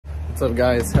What's up,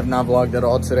 guys? Have not vlogged at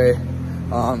all today.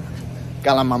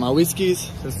 Got on my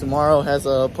whiskeys since tomorrow has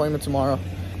an appointment tomorrow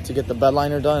to get the bed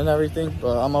liner done and everything.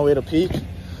 But on my way to Peak,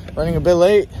 running a bit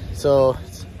late, so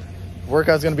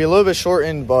workout's gonna be a little bit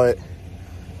shortened, but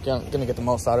gonna get the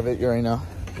most out of it. You already know.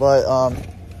 But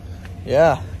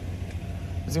yeah,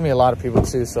 there's gonna be a lot of people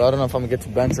too, so I don't know if I'm gonna get to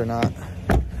bench or not.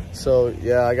 So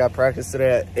yeah, I got practice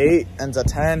today at 8, ends at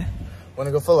 10.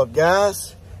 Wanna go fill up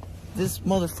gas. This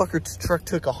motherfucker truck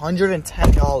took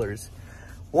 $110.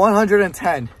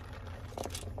 110.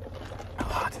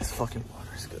 Oh, this fucking water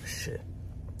is good as shit.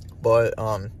 But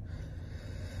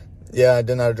yeah, I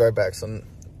didn't know how to drive back. So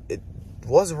it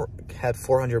had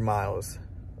 400 miles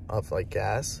of like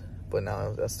gas, but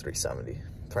now that's 370.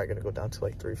 Probably gonna go down to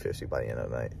like 350 by the end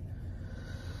of the night.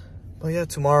 But yeah,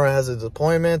 tomorrow has a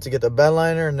appointment to get the bed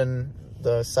liner, and then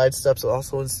the side steps are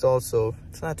also installed. So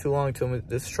it's not too long until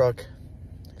this truck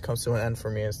comes to an end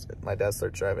for me. My dad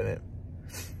starts driving it.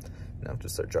 And I have to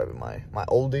start driving my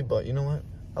oldie, but you know what?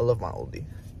 I love my oldie.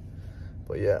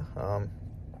 But yeah,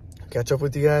 catch up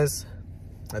with you guys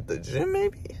at the gym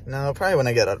maybe? No, probably when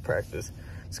I get out of practice.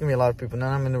 It's gonna be a lot of people.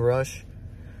 Now I'm in a rush.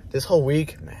 This whole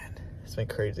week, man, it's been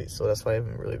crazy. So that's why I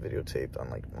haven't really videotaped on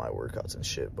like my workouts and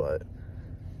shit. But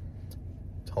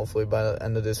hopefully by the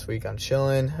end of this week, I'm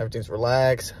chilling. Everything's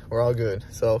relaxed. We're all good.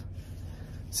 So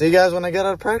see you guys when I get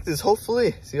out of practice,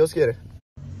 hopefully. See you later.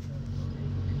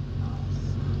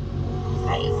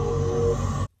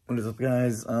 What is up,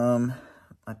 guys?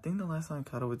 I think the last time I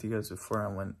caught up with you guys before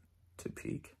I went to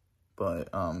Peak, but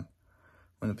went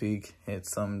to Peak, hit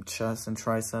some chest and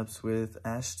triceps with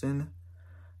Ashton.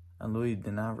 And Louis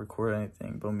did not record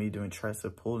anything but me doing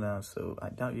tricep pull down, so I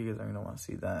doubt you guys are gonna want to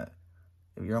see that.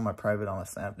 If you're on my private on a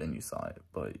snap, then you saw it.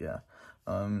 But yeah,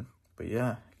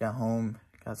 got home,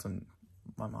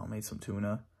 my mom made some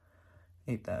tuna,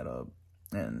 ate that up,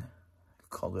 and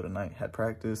called it a night. Had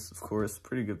practice, of course,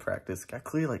 pretty good practice. Got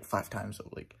clear like 5 times, so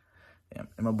like, damn.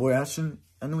 And my boy Ashton,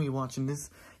 I know you're watching this.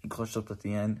 He clutched up at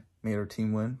the end, made our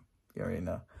team win. You already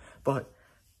know. But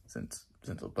since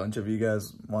a bunch of you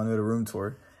guys wanted a room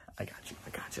tour, I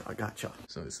got you.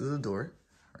 So this is a door,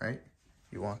 right?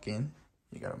 You walk in,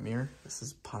 you got a mirror. This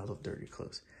is a pile of dirty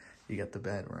clothes. You got the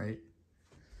bed, right?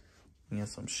 You got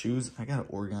some shoes. I gotta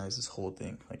organize this whole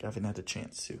thing. Like, I haven't had the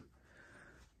chance to.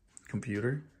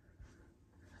 Computer.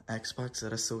 Xbox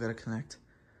that I still gotta connect.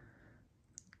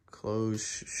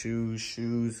 Clothes,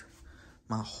 shoes.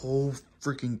 My whole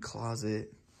freaking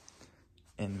closet.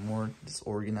 And more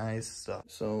disorganized stuff.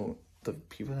 So, the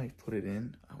people that put it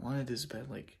in, I wanted this bed,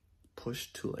 like,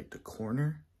 pushed to, like, the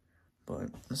corner. But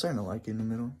I'm starting to like it in the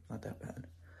middle. Not that bad.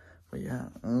 But yeah,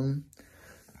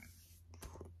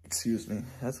 excuse me.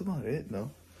 That's about it,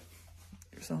 though.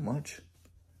 There's not much.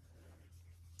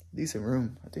 Decent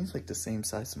room. I think it's like the same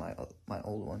size as my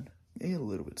old one. Maybe a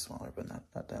little bit smaller, but not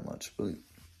that much. But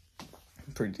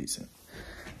pretty decent.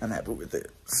 I'm happy with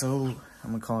it. So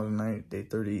I'm gonna call it a night. Day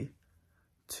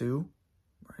 32,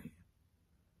 right?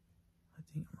 I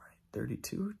think I'm right.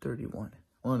 32 or 31.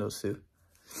 One of those two.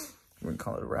 We're gonna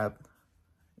call it a wrap.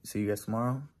 See you guys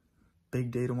tomorrow. Big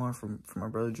day tomorrow for my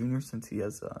brother Junior, since he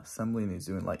has assembly and he's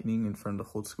doing lightning in front of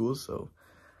the whole school. So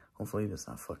hopefully he does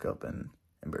not fuck up and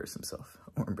embarrass himself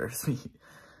or embarrass me.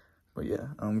 But yeah,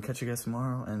 catch you guys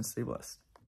tomorrow and stay blessed.